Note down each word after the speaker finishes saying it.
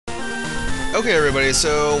Okay, everybody,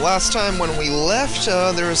 so last time when we left,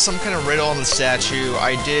 there was some kind of riddle on the statue.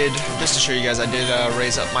 I did, just to show you guys, I did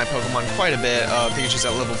raise up my Pokemon quite a bit. Pikachu's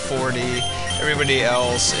at level 40, everybody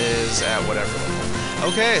else is at whatever level.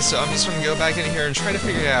 Okay, so I'm just going to go back in here and try to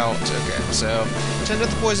figure out, okay, so, tend to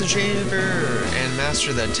the poison chamber and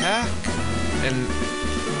master the attack, and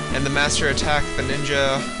the master attack, the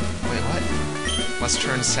ninja, wait, what? Must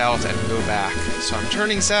turn south and go back. So I'm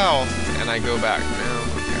turning south, and I go back now.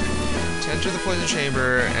 Enter the poison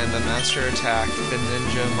chamber, and the master attack, the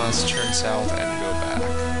ninja must turn south and go back.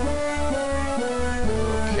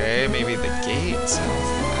 Okay, maybe the gate south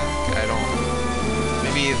back. I don't...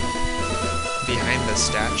 Maybe behind the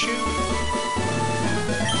statue?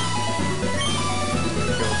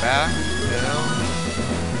 Go back, no.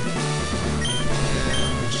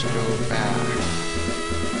 And go back.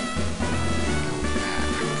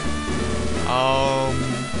 Go back.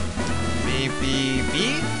 Maybe B?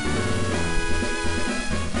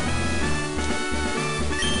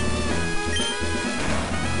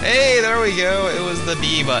 Hey, there we go. It was the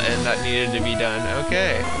B button that needed to be done.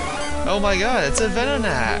 Okay. Oh my god, it's a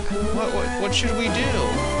Venonat. What should we do?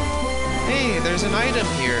 Hey, there's an item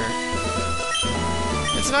here.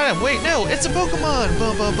 It's an item. Wait, no, it's a Pokemon.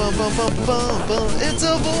 Bum bum bum bum bum bum bum. It's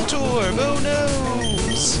a Voltorb. Oh no.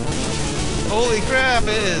 Holy crap,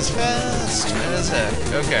 it is fast as heck.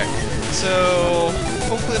 Okay. So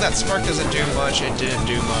hopefully that spark doesn't do much. It didn't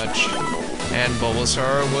do much. And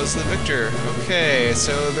Bulbasaur was the victor. Okay,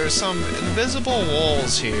 so there's some invisible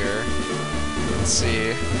walls here. Let's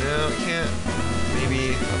see. No, it can't.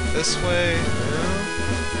 Maybe up this way. No.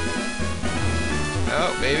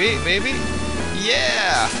 Oh, maybe.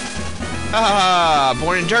 Yeah! Ah,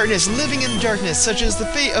 born in darkness, living in darkness, such as the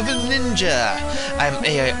fate of a ninja. I'm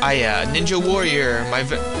Aya, ninja warrior.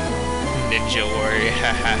 Ninja warrior.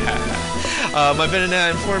 My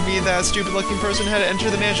Venonat informed me that a stupid-looking person had to enter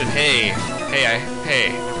the mansion. Hey,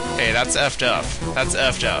 that's effed up. That's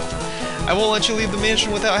effed up. I won't let you leave the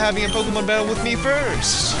mansion without having a Pokemon battle with me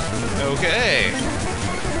first. Okay.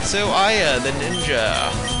 So Aya, the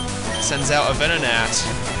ninja, sends out a Venonat.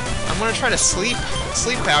 I'm gonna try to sleep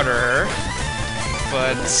powder her,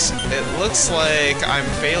 but it looks like I'm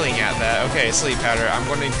failing at that. Okay, sleep powder. I'm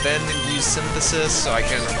going to then use synthesis so I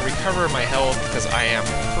can recover my health because I am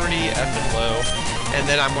pretty effing low. And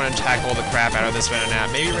then I'm going to tackle the crap out of this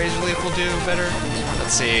Venonat. Maybe Razor Leaf will do better?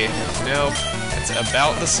 Let's see. Nope. It's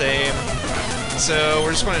about the same. So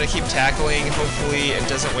we're just going to keep tackling. Hopefully it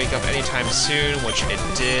doesn't wake up anytime soon, which it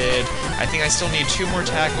did. I think I still need 2 more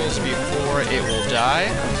tackles before it will die.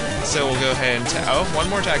 So we'll go ahead and one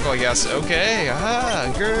more tackle, I guess. Okay. Ah,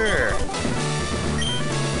 grr.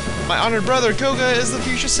 My honored brother, Koga, is the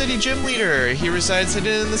Fuchsia City gym leader. He resides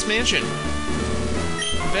hidden in this mansion.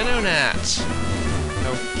 Venonat.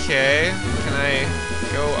 Okay. Can I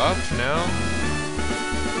go up? No.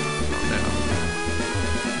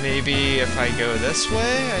 Maybe if I go this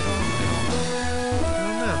way? I don't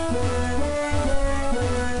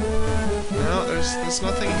know. No, there's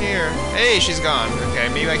nothing here. Hey, she's gone. Okay,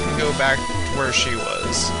 maybe I can go back to where she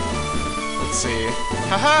was. Let's see.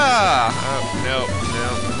 Haha! Oh, no.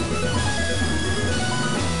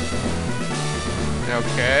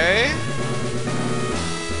 Okay.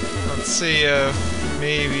 Let's see if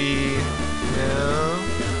maybe... No.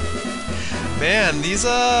 Man, these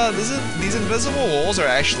invisible walls are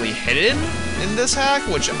actually hidden in this hack,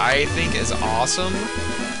 which I think is awesome.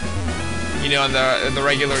 You know, in the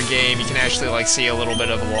regular game, you can actually like see a little bit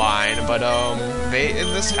of a line, but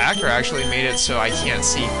in this hacker actually made it so I can't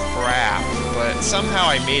see crap. But somehow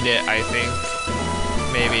I made it, I think.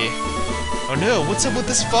 Maybe. Oh no, what's up with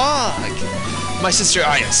this fog? My sister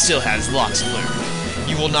Aya still has lots to learn.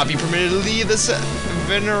 You will not be permitted to leave this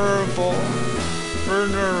venerable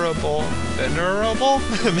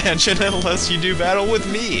mansion unless you do battle with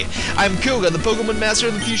me. I'm Koga, the Pokemon Master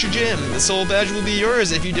of the Future Gym. The soul badge will be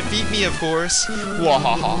yours if you defeat me, of course.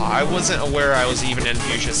 Wahaha, I wasn't aware I was even in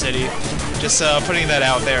Fuchsia City. Just putting that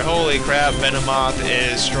out there. Holy crap, Venomoth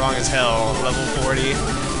is strong as hell. Level 40.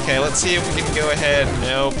 Okay, let's see if we can go ahead.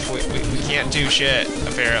 Nope, we can't do shit,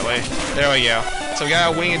 apparently. There we go. So we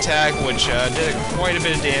got a wing attack, which did quite a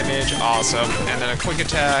bit of damage. Awesome. And then a quick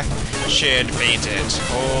attack should faint it.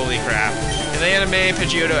 Holy crap. In the anime,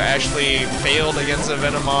 Pidgeotto actually failed against the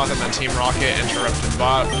Venomoth, and then Team Rocket interrupted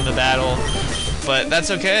the battle. But that's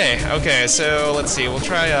okay. Okay, so let's see. We'll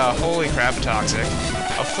try a holy crap toxic.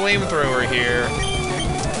 A flamethrower here.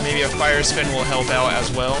 Maybe a fire spin will help out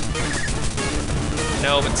as well.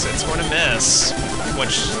 Nope, it's going to miss,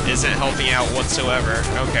 which isn't helping out whatsoever.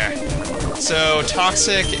 Okay. So,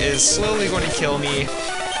 Toxic is slowly going to kill me.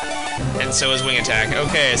 And so is Wing Attack.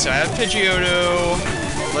 Okay, so I have Pidgeotto.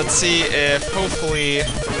 Let's see if, hopefully...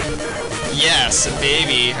 Yes,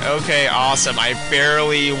 baby. Okay, awesome. I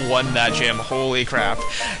barely won that gym. Holy crap.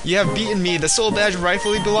 You have beaten me. The soul badge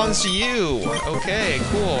rightfully belongs to you. Okay,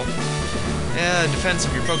 cool. And defense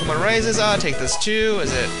of your Pokemon rises. Take this too.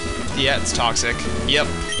 Is it? Yeah, it's toxic. Yep,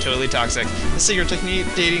 totally toxic. The secret technique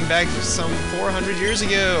dating back some 400 years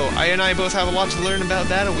ago. I and I both have a lot to learn about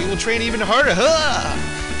that, and we will train even harder.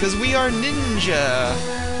 Because we are ninja.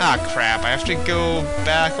 Ah, crap. I have to go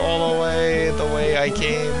back all the way I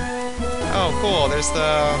came. Oh, cool. There's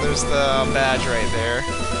the badge right there.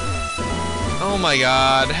 Oh my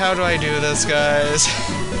god. How do I do this, guys?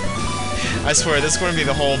 I swear, this is going to be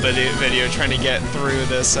the whole video trying to get through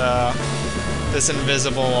this, this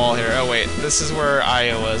invisible wall here. Oh wait, this is where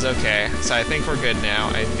Aya was. Okay, so I think we're good now.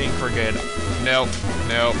 I think we're good. Nope.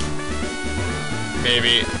 Nope.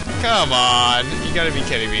 Maybe. Come on. You gotta be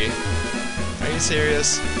kidding me. Are you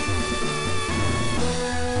serious?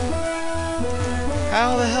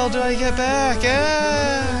 How the hell do I get back?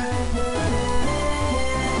 Ah!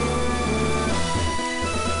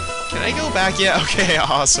 Can I go back yet? Okay,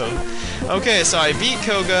 awesome. Okay, so I beat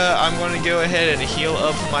Koga. I'm going to go ahead and heal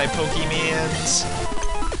up my Pokemans.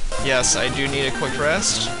 Yes, I do need a quick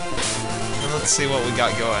rest. And let's see what we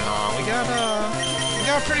got going on. We got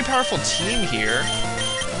a pretty powerful team here.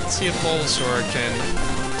 Let's see if Bulbasaur can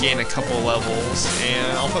gain a couple levels.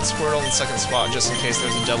 And I'll put Squirtle in the second spot just in case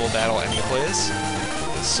there's a double battle anyways.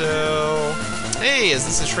 So, hey, is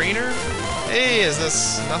this a trainer? Hey, is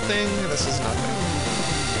this nothing? This is nothing.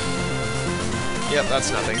 Yep,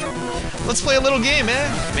 that's nothing. Let's play a little game,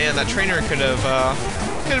 eh? Man, that trainer could have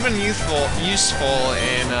been useful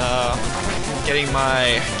in getting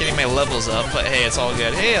my levels up. But hey, it's all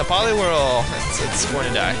good. Hey, a Poliwhirl. It's going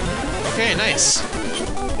to die. Okay, nice.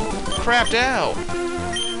 Crapped out.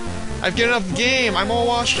 I've given up the game. I'm all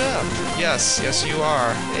washed up. Yes, yes, you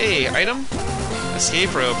are. Hey, item.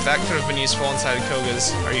 Escape rope. That could have been useful inside of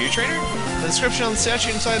Koga's. Are you a trainer? The description on the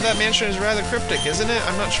statue inside that mansion is rather cryptic, isn't it?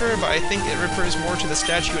 I'm not sure, but I think it refers more to the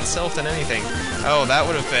statue itself than anything. Oh, that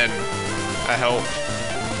would have been a help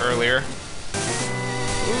earlier.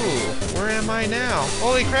 Ooh, where am I now?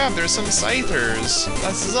 Holy crap, there's some Scythers.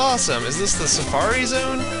 This is awesome. Is this the Safari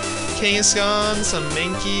Zone? Kangaskhan, some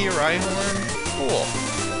Mankey, Rhyhorn. Cool.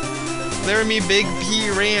 Laramie Big P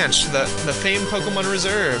Ranch, the famed Pokemon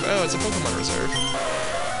Reserve. Oh, it's a Pokemon Reserve.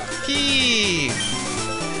 Pee!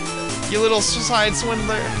 You little side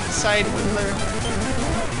swindler.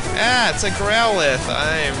 Ah, it's a Growlithe.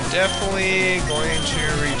 I'm definitely going to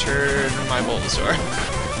return my Bulbasaur.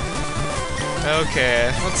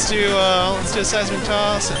 Okay, let's do a Seismic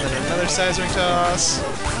Toss and then another Seismic Toss.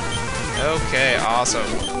 Okay, awesome.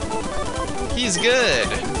 He's good.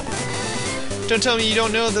 Don't tell me you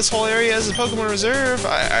don't know this whole area is a Pokemon Reserve.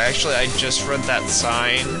 I just read that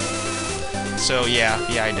sign. So yeah,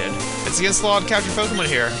 I did. It's against the law to capture Pokemon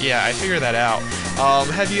here. Yeah, I figured that out.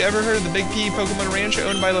 Have you ever heard of the Big P Pokemon Ranch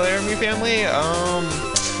owned by the Laramie family?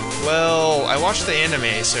 Well, I watched the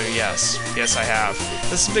anime, so yes. Yes, I have.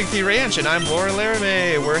 This is Big P Ranch, and I'm Laura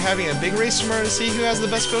Laramie. We're having a big race tomorrow to see who has the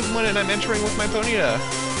best Pokemon, and I'm entering with my Ponyta.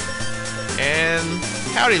 And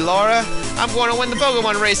howdy, Laura. I'm going to win the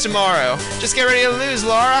Pokemon race tomorrow. Just get ready to lose,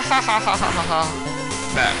 Laura. Ha ha ha ha ha.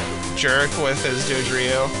 That jerk with his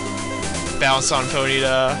Dodrio. Bounce on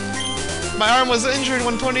Ponyta. My arm was injured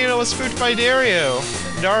when Ponyta was spooked by Dario.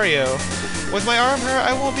 With my arm hurt,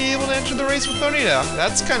 I won't be able to enter the race with Ponyta.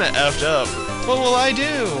 That's kind of effed up. What will I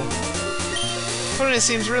do? Ponyta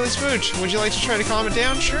seems really spooked. Would you like to try to calm it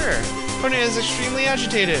down? Sure. Ponyta is extremely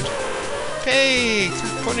agitated. Hey,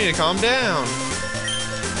 Ponyta, calm down.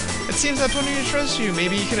 It seems that Ponyta trusts you.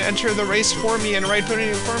 Maybe you can enter the race for me and ride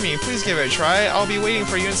Ponyta for me. Please give it a try. I'll be waiting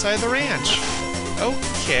for you inside the ranch.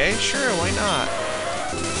 Okay, sure, why not?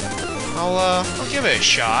 I'll give it a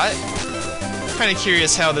shot. Kinda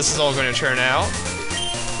curious how this is all going to turn out.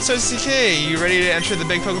 So CDK, you ready to enter the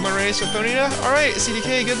big Pokemon race with Ponyta? Alright,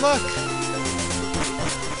 CDK, good luck.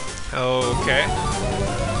 Okay.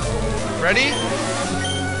 Ready?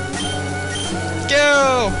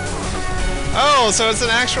 Go! Oh, so it's an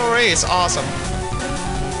actual race. Awesome.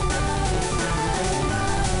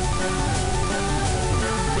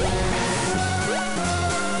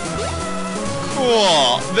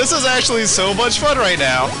 Cool. This is actually so much fun right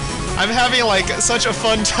now. I'm having like such a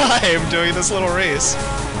fun time doing this little race.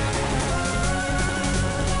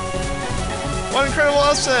 What incredible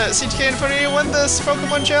upset! CTK and Ponyta won this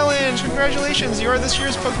Pokemon Challenge! Congratulations, you are this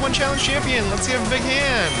year's Pokemon Challenge champion! Let's give a big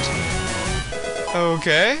hand!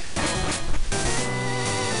 Okay.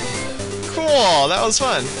 Cool, that was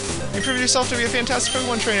fun. You proved yourself to be a fantastic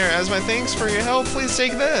Pokemon trainer. As my thanks for your help, please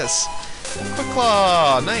take this. Quick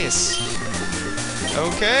Claw, nice.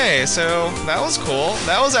 Okay, so that was cool.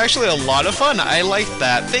 That was actually a lot of fun. I liked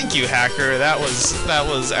that. Thank you, Hacker. That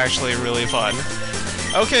was actually really fun.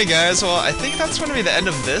 Okay, guys. Well, I think that's going to be the end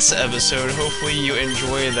of this episode. Hopefully, you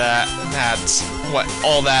enjoy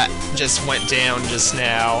all that just went down just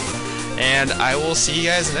now. And I will see you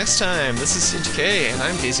guys next time. This is CTK, and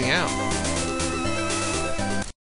I'm peacing out.